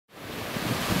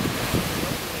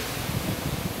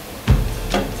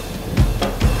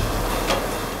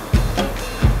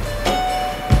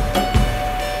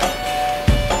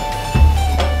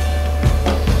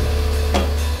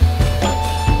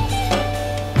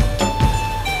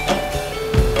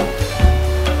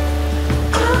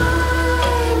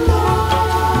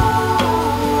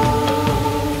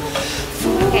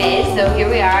here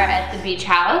we are at the beach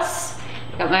house.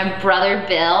 Got my brother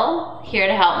Bill here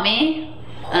to help me.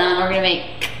 We're gonna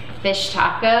make fish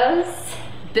tacos.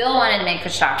 Bill wanted to make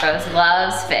fish tacos,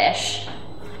 loves fish.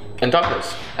 And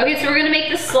tacos. Okay, so we're gonna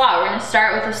make the slaw. We're gonna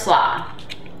start with the slaw.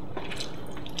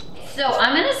 So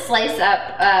I'm gonna slice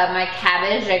up my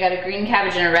cabbage. I got a green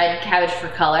cabbage and a red cabbage for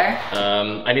color.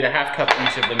 I need a half cup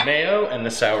each of the mayo and the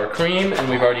sour cream, and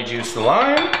we've already juiced the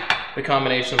lime. The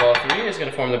combination of all three is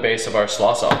gonna form the base of our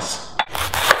slaw sauce.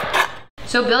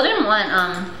 So Bill didn't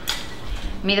want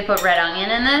me to put red onion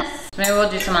in this. So maybe we'll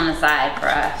do some on the side for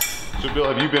us. So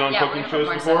Bill, have you been on cooking shows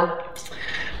before?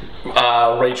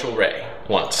 Rachel Ray,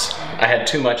 once. I had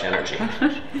too much energy.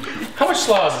 How much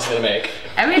slaw is this gonna make?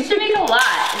 I mean, it should make a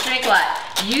lot. It should make a lot.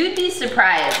 You'd be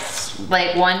surprised.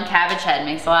 Like one cabbage head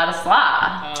makes a lot of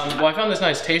slaw. Well, I found this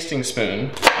nice tasting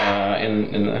spoon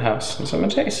in the house, so I'm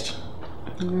gonna taste.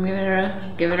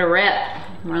 Give it a rip.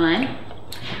 More lime.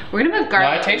 We're gonna put garlic.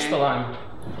 No, I taste the lime.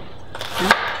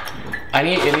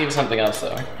 It needs something else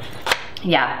though.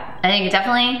 Yeah, I think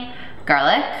definitely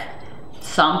garlic,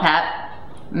 salt and pep,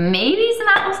 maybe some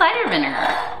apple cider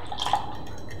vinegar.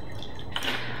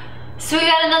 So we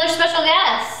got another special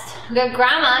guest. We got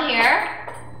Grandma here.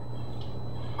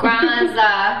 Grandma's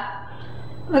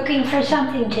looking for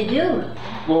something to do.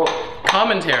 Well,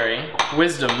 commentary,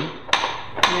 wisdom,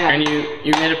 and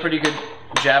you made a pretty good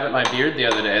jab at my beard the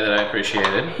other day that I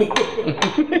appreciated.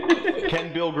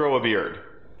 Can Bill grow a beard?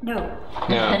 No.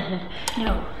 No.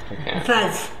 No. Okay.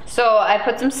 Fuzz. So I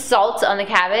put some salt on the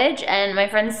cabbage, and my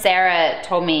friend Sarah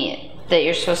told me that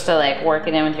you're supposed to like work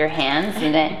it in with your hands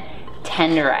and it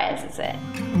tenderizes it.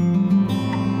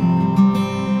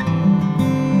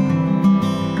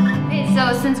 Okay,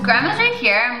 so since Grandma's right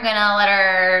here, I'm gonna let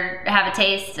her have a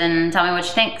taste and tell me what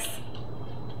she thinks.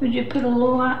 Would you put a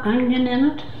little onion in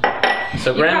it?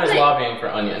 So Grandma's lobbying for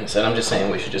onions, and I'm just saying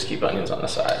we should just keep onions on the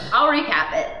side. I'll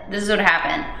recap it. This is what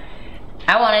happened.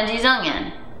 I wanted to use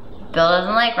onion. Bill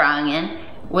doesn't like raw onion.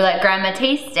 We let Grandma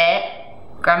taste it.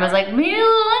 Grandma's like, maybe a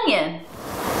little onion.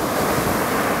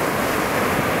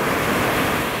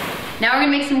 Now we're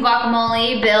gonna make some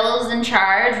guacamole. Bill's in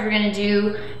charge. We're gonna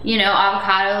do, you know,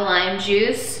 avocado, lime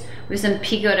juice with some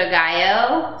pico de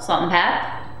gallo, salt and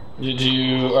pep. Did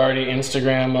you already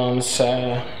Instagram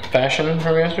fashion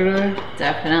from yesterday?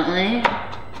 Definitely.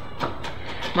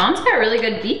 Mom's got really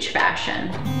good beach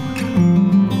fashion.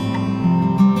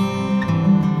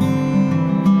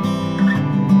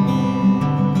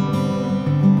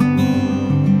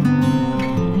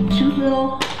 Two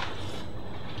little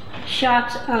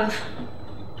shots of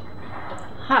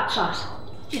hot sauce.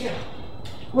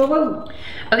 Whoa, whoa.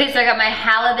 Okay, so I got my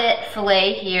halibut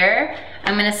fillet here.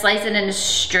 I'm gonna slice it into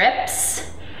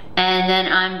strips, and then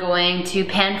I'm going to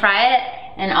pan fry it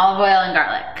in olive oil and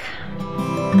garlic.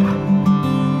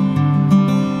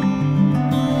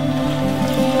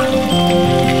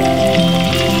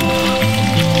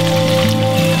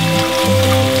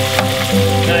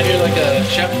 Can I do like a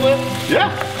chef flip?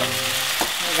 Yeah.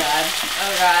 Oh God,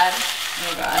 oh God,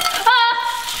 oh God. Ah!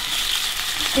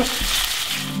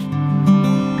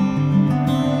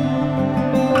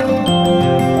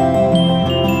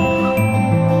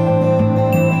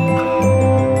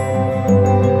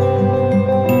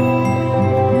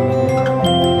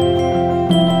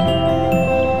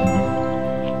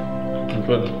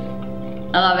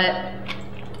 I love it.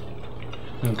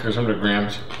 Okay, 100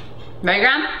 grams. Ready,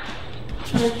 Graham?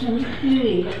 That's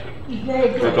really very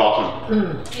good. That's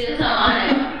awesome. She doesn't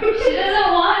want it. She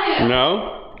doesn't want it.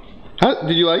 No? Huh?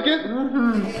 Did you like it?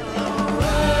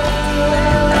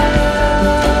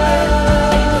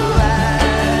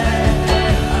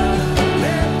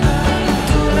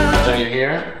 So you're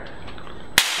here?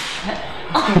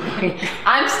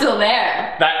 I'm still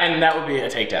there. That would be a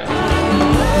takedown.